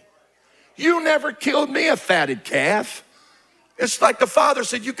thee. You never killed me a fatted calf. It's like the father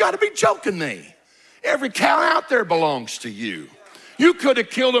said, you got to be joking me. Every cow out there belongs to you. You could have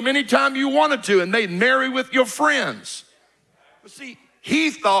killed them anytime you wanted to and they'd marry with your friends. But see,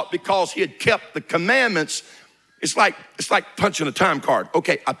 he thought because he had kept the commandments, it's like punching a time card.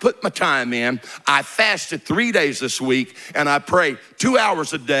 Okay, I put my time in. I fasted 3 days this week and I pray 2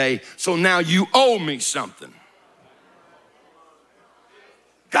 hours a day. So now you owe me something.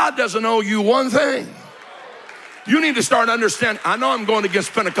 God doesn't owe you one thing. You need to start understanding. I know I'm going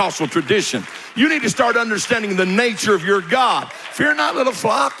against Pentecostal tradition. You need to start understanding the nature of your God. Fear not, little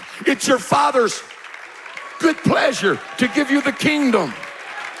flock. It's your Father's good pleasure to give you the kingdom.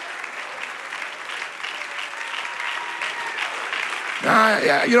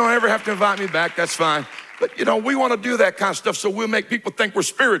 Now, you don't ever have to invite me back. That's fine. But, we want to do that kind of stuff so we'll make people think we're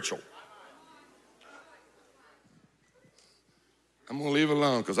spiritual. I'm going to leave it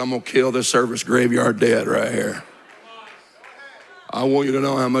alone because I'm going to kill this service graveyard dead right here. I want you to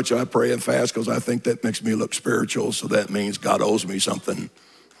know how much I pray and fast because I think that makes me look spiritual, so that means God owes me something.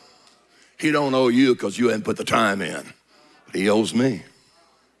 He don't owe you because you hadn't put the time in, but he owes me.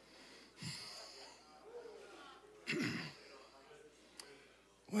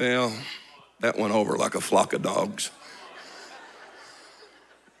 Well, that went over like a flock of dogs.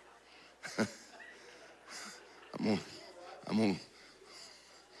 I'm gonna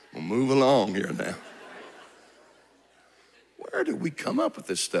move along here now. Where did we come up with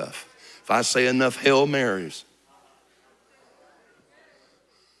this stuff? If I say enough Hail Marys.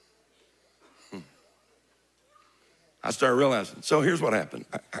 I started realizing, so here's what happened.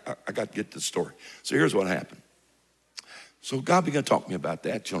 I got to get to the story. So here's what happened. So God began to talk to me about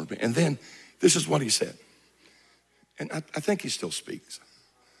that, children. And then this is what he said. And I think he still speaks.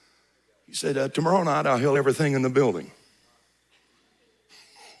 He said, tomorrow night I'll heal everything in the building.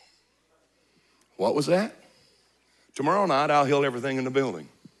 What was that? Tomorrow night I'll heal everything in the building.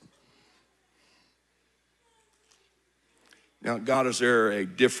 Now, God, is there a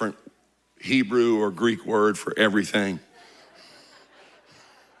different Hebrew or Greek word for everything?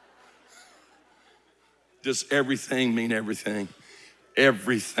 Does everything mean everything?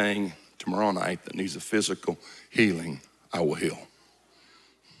 Everything tomorrow night that needs a physical healing, I will heal.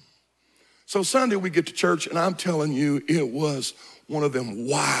 So Sunday we get to church and I'm telling you, it was one of them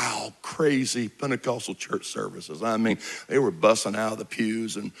wild, crazy Pentecostal church services. I mean, they were busting out of the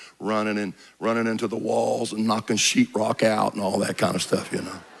pews and running into the walls and knocking sheetrock out and all that kind of stuff,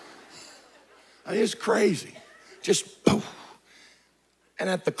 I mean, it's crazy. Just poof. And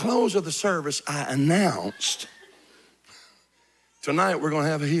at the close of the service, I announced, tonight we're going to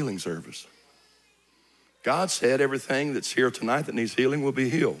have a healing service. God said everything that's here tonight that needs healing will be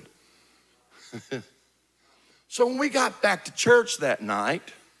healed. So when we got back to church that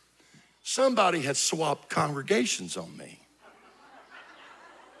night, somebody had swapped congregations on me.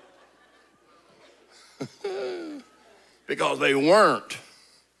 Because they weren't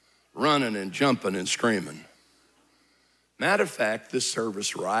running and jumping and screaming. Matter of fact, this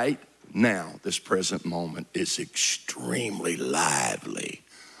service right now, this present moment, is extremely lively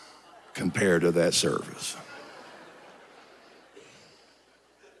compared to that service.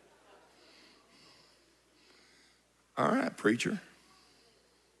 All right, preacher,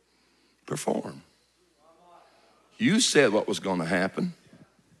 perform. You said what was going to happen.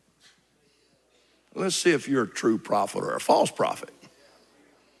 Let's see if you're a true prophet or a false prophet.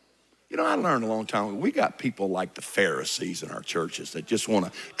 I learned a long time ago, we got people like the Pharisees in our churches that just want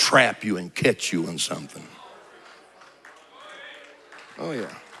to trap you and catch you in something. Oh,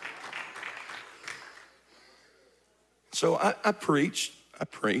 yeah. So I preached,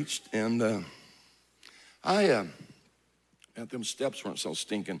 and and them steps weren't so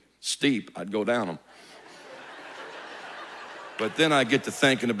stinking steep, I'd go down them. But then I get to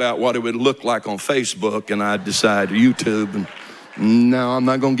thinking about what it would look like on Facebook, and I decide YouTube, and no, I'm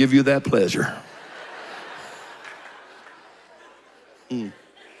not going to give you that pleasure.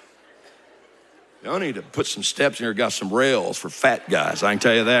 Y'all need to put some steps in here, got some rails for fat guys. I can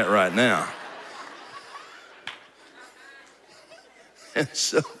tell you that right now. And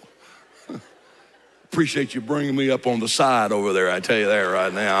so, appreciate you bringing me up on the side over there. I tell you that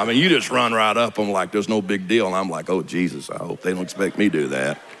right now. I mean, you just run right up. I'm like, there's no big deal. And I'm like, oh, Jesus, I hope they don't expect me to do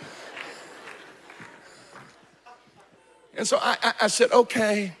that. And so I said,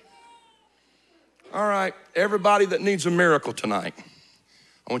 okay, all right, everybody that needs a miracle tonight,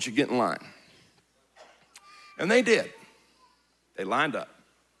 I want you to get in line. And they did. They lined up.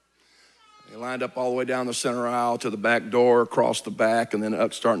 They lined up all the way down the center aisle to the back door, across the back, and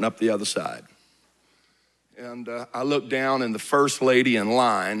then starting up the other side. And I looked down, and the first lady in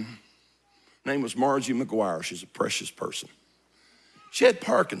line, her name was Margie McGuire. She's a precious person. She had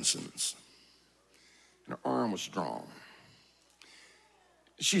Parkinson's, and her arm was drawn.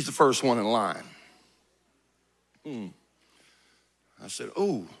 She's the first one in line. I said,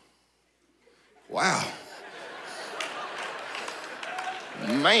 oh, wow.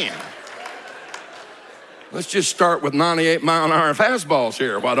 Man. Let's just start with 98-mile-an-hour fastballs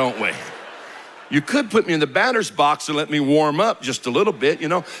here, why don't we? You could put me in the batter's box and let me warm up just a little bit, you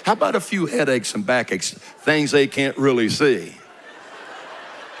know. How about a few headaches and backaches, things they can't really see?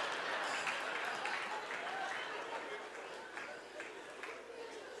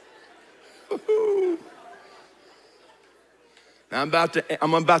 Now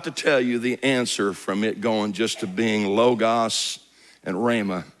I'm about to tell you the answer from it going just to being Logos and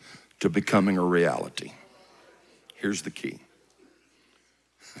Rhema to becoming a reality. Here's the key.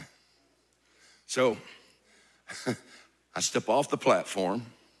 So I step off the platform,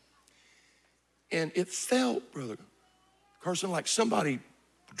 and it felt, Brother Carson, like somebody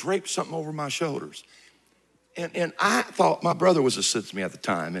draped something over my shoulders. And I thought my brother was assisting to me at the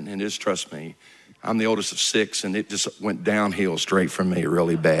time, and just trust me, I'm the oldest of 6, and it just went downhill straight from me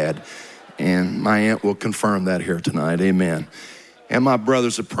really bad. And my aunt will confirm that here tonight, amen. And my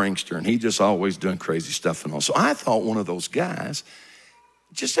brother's a prankster, and he just always doing crazy stuff and all. So I thought one of those guys,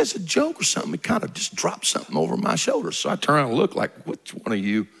 just as a joke or something, he kind of just dropped something over my shoulder. So I turned around and looked like, which one of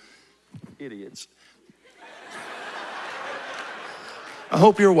you idiots? I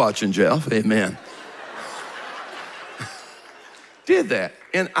hope you're watching, Jeff, amen. Did that.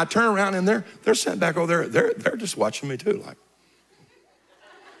 And I turn around, and they're sitting back over there. They're just watching me too, like.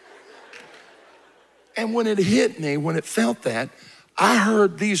 And when it hit me, when it felt that, I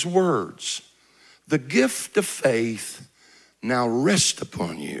heard these words, the gift of faith now rest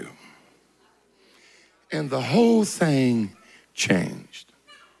upon you. And the whole thing changed.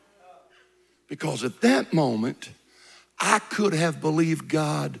 Because at that moment, I could have believed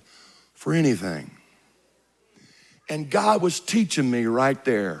God for anything. And God was teaching me right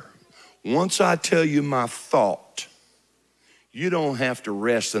there. Once I tell you my thought, you don't have to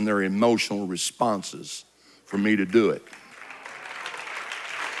rest in their emotional responses for me to do it.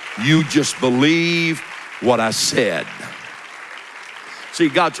 You just believe what I said. See,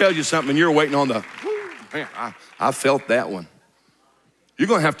 God tells you something and you're waiting on the, man, I felt that one. You're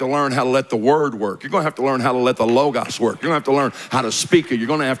gonna have to learn how to let the word work. You're gonna have to learn how to let the Logos work. You're gonna have to learn how to speak it. You're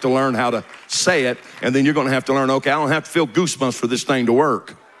gonna have to learn how to say it. And then you're gonna have to learn, okay, I don't have to feel goosebumps for this thing to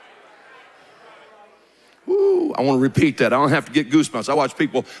work. Woo, I want to repeat that. I don't have to get goosebumps. I watch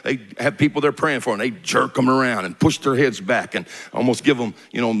people, they have people they're praying for, and they jerk them around and push their heads back and almost give them,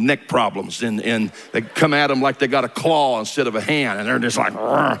 neck problems. And they come at them like they got a claw instead of a hand. And they're just like,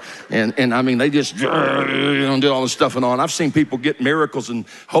 and I mean, they just do all this stuff and all. And I've seen people get miracles and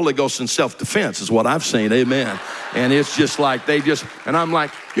Holy Ghost in self-defense is what I've seen, amen. And it's just like and I'm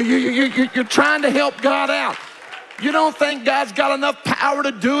like, you're trying to help God out. You don't think God's got enough power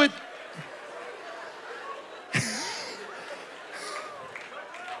to do it?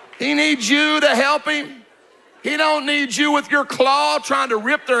 He needs you to help him. He don't need you with your claw trying to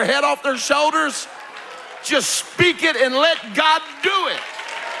rip their head off their shoulders. Just speak it and let God do it.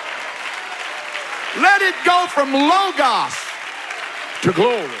 Let it go from Logos to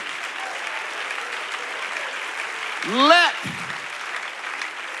glory. Let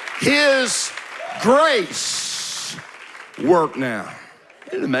his grace work now.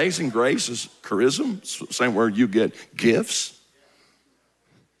 Isn't it amazing? Grace is charisma. It's the same word you get gifts.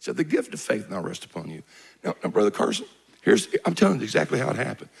 So the gift of faith now rests upon you. Now, Brother Carson, I'm telling you exactly how it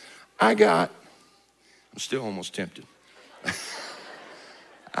happened. I'm still almost tempted.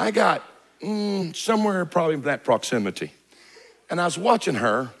 I got somewhere probably in that proximity. And I was watching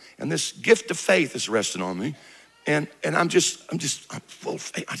her, and this gift of faith is resting on me. And I'm full of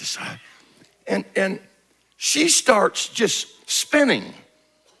faith. And she starts just spinning.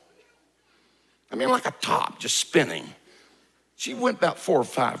 I mean, like a top, just spinning. She went about 4 or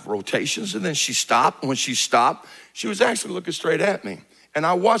 5 rotations, and then she stopped. And when she stopped, she was actually looking straight at me. And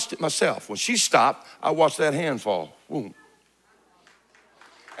I watched it myself. When she stopped, I watched that hand fall. Boom.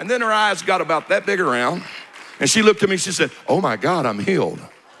 And then her eyes got about that big around, and she looked at me, she said, "Oh my God, I'm healed."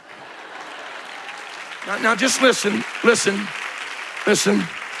 Now just listen.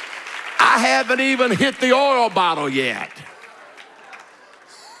 I haven't even hit the oil bottle yet.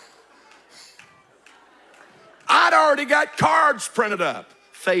 I'd already got cards printed up.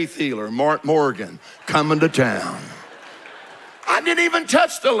 Faith healer, Mark Morgan, coming to town. I didn't even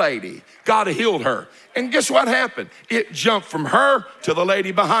touch the lady. God healed her. And guess what happened? It jumped from her to the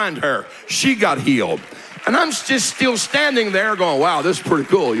lady behind her. She got healed. And I'm just still standing there going, wow, this is pretty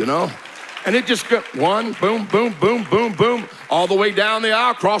cool, you know? And it just got one, boom, boom, boom, boom, boom, all the way down the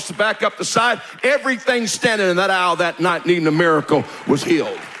aisle, across the back, up the side. Everything standing in that aisle that night needing a miracle was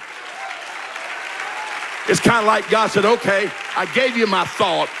healed. It's kind of like God said, okay, I gave you my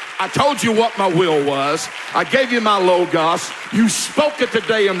thought. I told you what my will was. I gave you my logos. You spoke it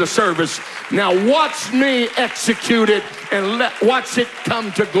today in the service. Now watch me execute it and watch it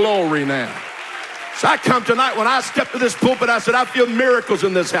come to glory now. So I come tonight, when I step to this pulpit, I said, I feel miracles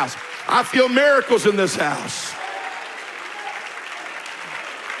in this house. I feel miracles in this house.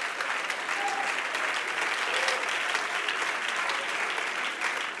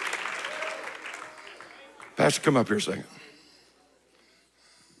 Pastor, come up here a second.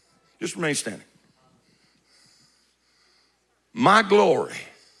 Just remain standing. My glory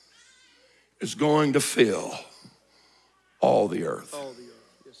is going to fill all the earth. All the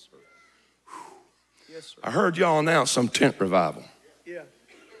earth. Yes, sir. Yes, sir. I heard y'all announce some tent revival. Yeah.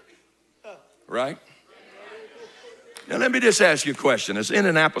 Right? Now let me just ask you a question. Is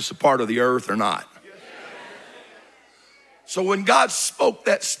Indianapolis a part of the earth or not? So when God spoke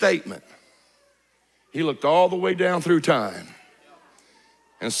that statement, he looked all the way down through time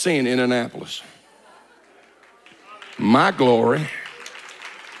and seen Indianapolis. My glory,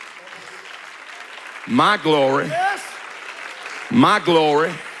 my glory, my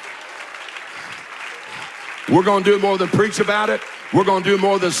glory. We're going to do more than preach about it. We're going to do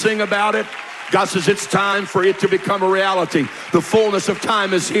more than sing about it. God says it's time for it to become a reality. The fullness of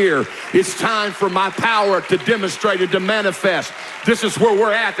time is here. It's time for my power to demonstrate and to manifest. This is where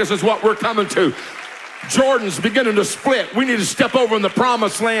we're at. This is what we're coming to. Jordan's beginning to split. We need to step over in the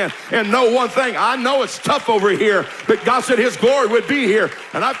promised land and know one thing. I know it's tough over here, but God said his glory would be here.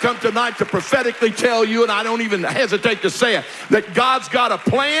 And I've come tonight to prophetically tell you, and I don't even hesitate to say it, that God's got a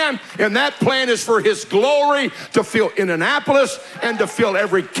plan, and that plan is for his glory to fill Indianapolis and to fill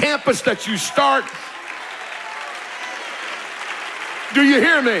every campus that you start. Do you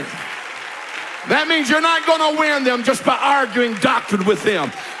hear me? That means you're not going to win them just by arguing doctrine with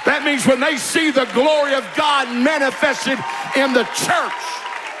them. That means when they see the glory of God manifested in the church.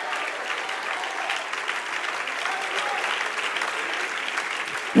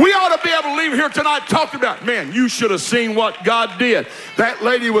 We ought to be able to leave here tonight talking about, man, you should have seen what God did. That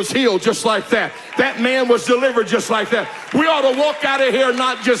lady was healed just like that. That man was delivered just like that. We ought to walk out of here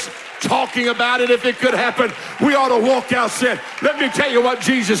not just talking about it if it could happen. We ought to walk out saying, let me tell you what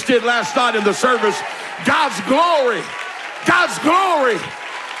Jesus did last night in the service. God's glory, God's glory,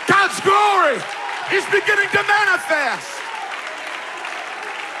 God's glory is beginning to manifest.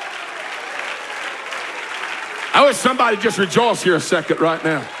 I wish somebody just rejoice here a second right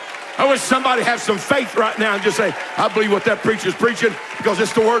now. I wish somebody had some faith right now and just say, I believe what that preacher's preaching because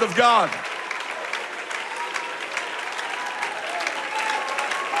it's the word of God.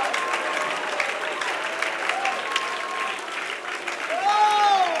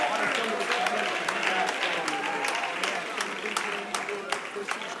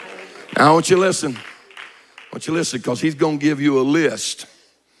 Now I want you to listen. I want you to listen because he's going to give you a list.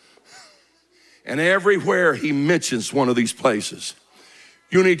 And everywhere he mentions one of these places,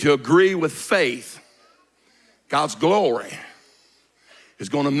 you need to agree with faith. God's glory is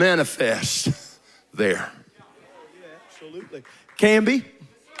going to manifest there. Yeah, absolutely. Canby,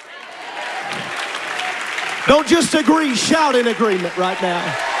 don't just agree, shout in agreement right now.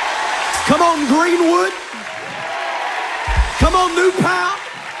 Come on, Greenwood. Come on, New Pound.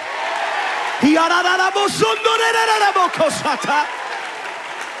 Come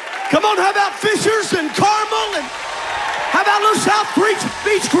on, how about Fishers and Carmel? And how about little South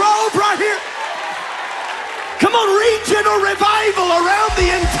Beach Grove right here? Come on, regional revival around the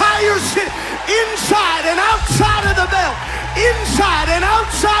entire city, inside and outside of the belt, inside and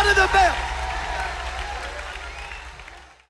outside of the belt.